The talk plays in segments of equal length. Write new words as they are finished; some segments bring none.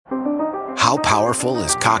How powerful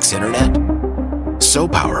is Cox Internet? So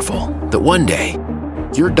powerful that one day,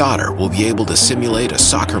 your daughter will be able to simulate a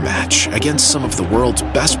soccer match against some of the world's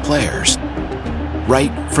best players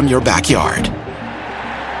right from your backyard.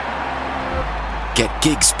 Get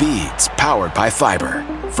gig speeds powered by fiber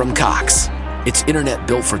from Cox. It's internet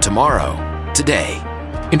built for tomorrow, today.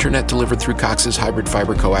 Internet delivered through Cox's hybrid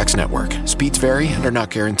fiber coax network. Speeds vary and are not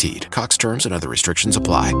guaranteed. Cox terms and other restrictions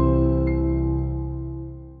apply.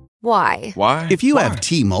 Why? If you have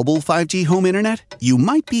T-Mobile 5G home internet, you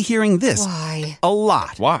might be hearing this Why? a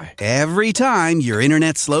lot. Why? Every time your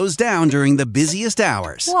internet slows down during the busiest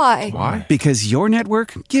hours. Why? Because your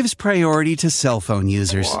network gives priority to cell phone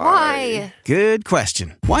users. Why? Good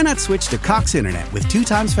question. Why not switch to Cox Internet with 2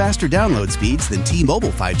 times faster download speeds than T-Mobile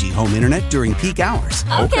 5G home internet during peak hours?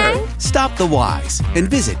 Okay. Stop the whys and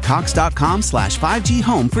visit cox.com/5G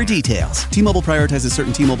home for details. T-Mobile prioritizes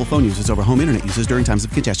certain T-Mobile phone users over home internet users during times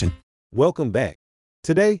of congestion. Welcome back.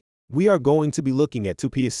 Today, we are going to be looking at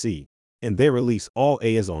 2PSC and their release All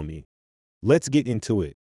Eyez on Me. Let's get into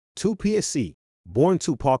it. 2PSC, born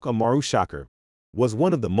Tupac Amaru Shakur, was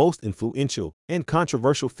one of the most influential and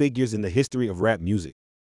controversial figures in the history of rap music.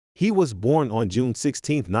 He was born on June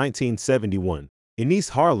 16, 1971, in East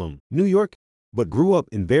Harlem, New York, but grew up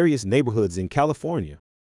in various neighborhoods in California.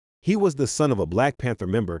 He was the son of a Black Panther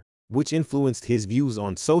member, which influenced his views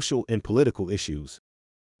on social and political issues.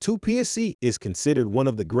 2PSC is considered one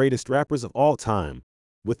of the greatest rappers of all time,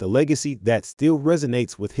 with a legacy that still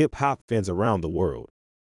resonates with hip-hop fans around the world.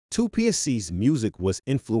 2PSC's music was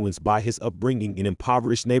influenced by his upbringing in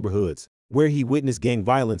impoverished neighborhoods, where he witnessed gang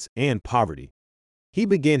violence and poverty. He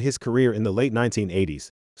began his career in the late 1980s,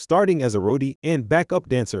 starting as a roadie and backup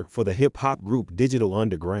dancer for the hip-hop group Digital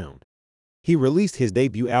Underground. He released his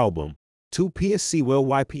debut album, 2PSC Well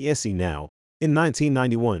YPSC Now, in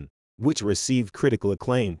 1991, which received critical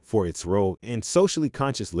acclaim for its raw and socially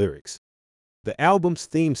conscious lyrics. The album's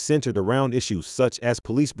theme centered around issues such as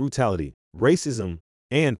police brutality, racism,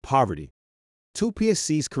 and poverty.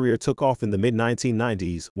 2PSC's career took off in the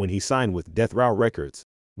mid-1990s when he signed with Death Row Records,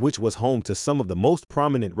 which was home to some of the most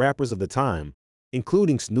prominent rappers of the time,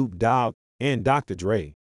 including Snoop Dogg and Dr.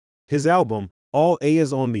 Dre. His album, All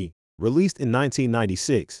Eyez on Me, released in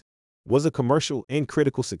 1996, was a commercial and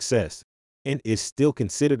critical success, and is still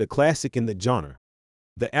considered a classic in the genre.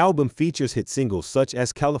 The album features hit singles such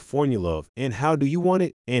as California Love and How Do You Want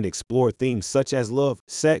It, and explore themes such as love,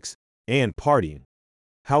 sex, and partying.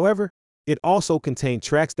 However, it also contained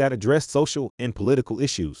tracks that addressed social and political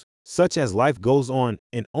issues, such as Life Goes On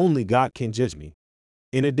and Only God Can Judge Me.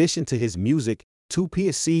 In addition to his music,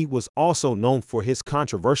 2PSC was also known for his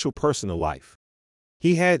controversial personal life.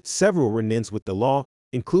 He had several run-ins with the law,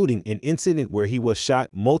 including an incident where he was shot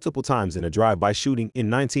multiple times in a drive-by shooting in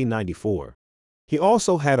 1994. He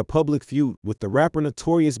also had a public feud with the rapper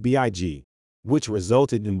Notorious B.I.G., which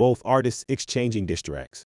resulted in both artists exchanging diss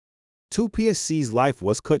tracks. 2PSC's life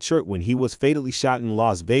was cut short when he was fatally shot in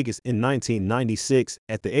Las Vegas in 1996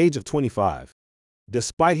 at the age of 25.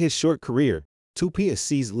 Despite his short career,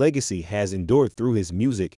 2PSC's legacy has endured through his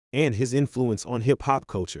music and his influence on hip-hop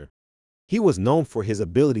culture. He was known for his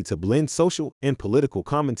ability to blend social and political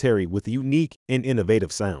commentary with a unique and innovative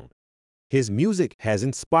sound. His music has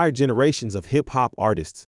inspired generations of hip-hop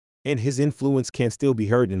artists, and his influence can still be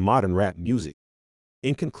heard in modern rap music.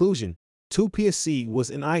 In conclusion, 2PSC was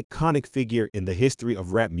an iconic figure in the history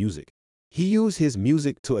of rap music. He used his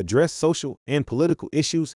music to address social and political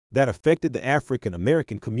issues that affected the African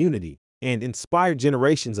American community and inspired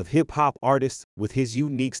generations of hip-hop artists with his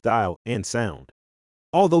unique style and sound.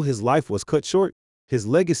 Although his life was cut short, his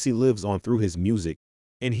legacy lives on through his music,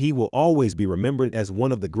 and he will always be remembered as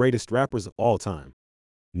one of the greatest rappers of all time.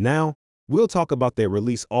 Now, we'll talk about their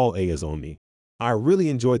release All Eyez on Me. I really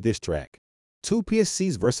enjoyed this track.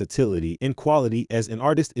 2PSC's versatility and quality as an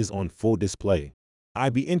artist is on full display.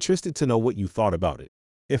 I'd be interested to know what you thought about it.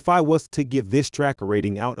 If I was to give this track a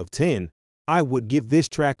rating out of 10, I would give this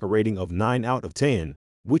track a rating of 9 out of 10,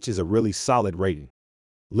 which is a really solid rating.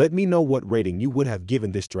 Let me know what rating you would have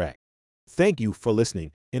given this track. Thank you for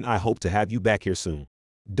listening, and I hope to have you back here soon.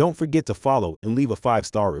 Don't forget to follow and leave a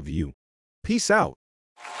 5-star review. Peace out.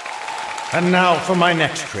 And now for my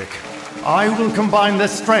next trick. I will combine the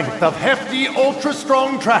strength of hefty,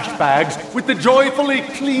 ultra-strong trash bags with the joyfully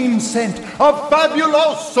clean scent of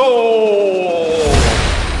Fabuloso!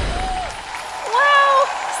 Wow!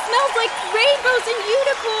 Smells like rainbows and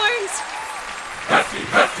unicorns! Hefty,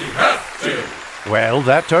 hefty, hefty! Well,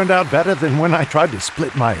 that turned out better than when I tried to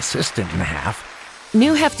split my assistant in half.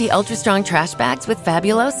 New hefty ultra strong trash bags with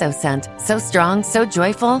Fabuloso scent. So strong, so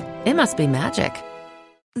joyful, it must be magic.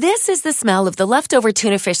 This is the smell of the leftover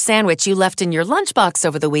tuna fish sandwich you left in your lunchbox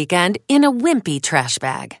over the weekend in a wimpy trash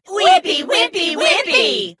bag. Wimpy, wimpy,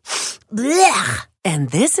 wimpy! Blech! And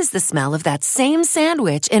this is the smell of that same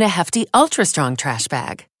sandwich in a hefty, ultra-strong trash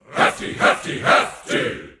bag. Hefty, hefty,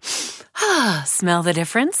 hefty! Ah, smell the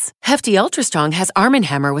difference? Hefty Ultra Strong has Arm &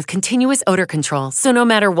 Hammer with continuous odor control, so no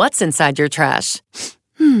matter what's inside your trash,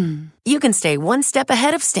 you can stay one step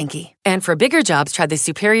ahead of stinky. And for bigger jobs, try the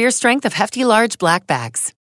superior strength of Hefty Large Black Bags.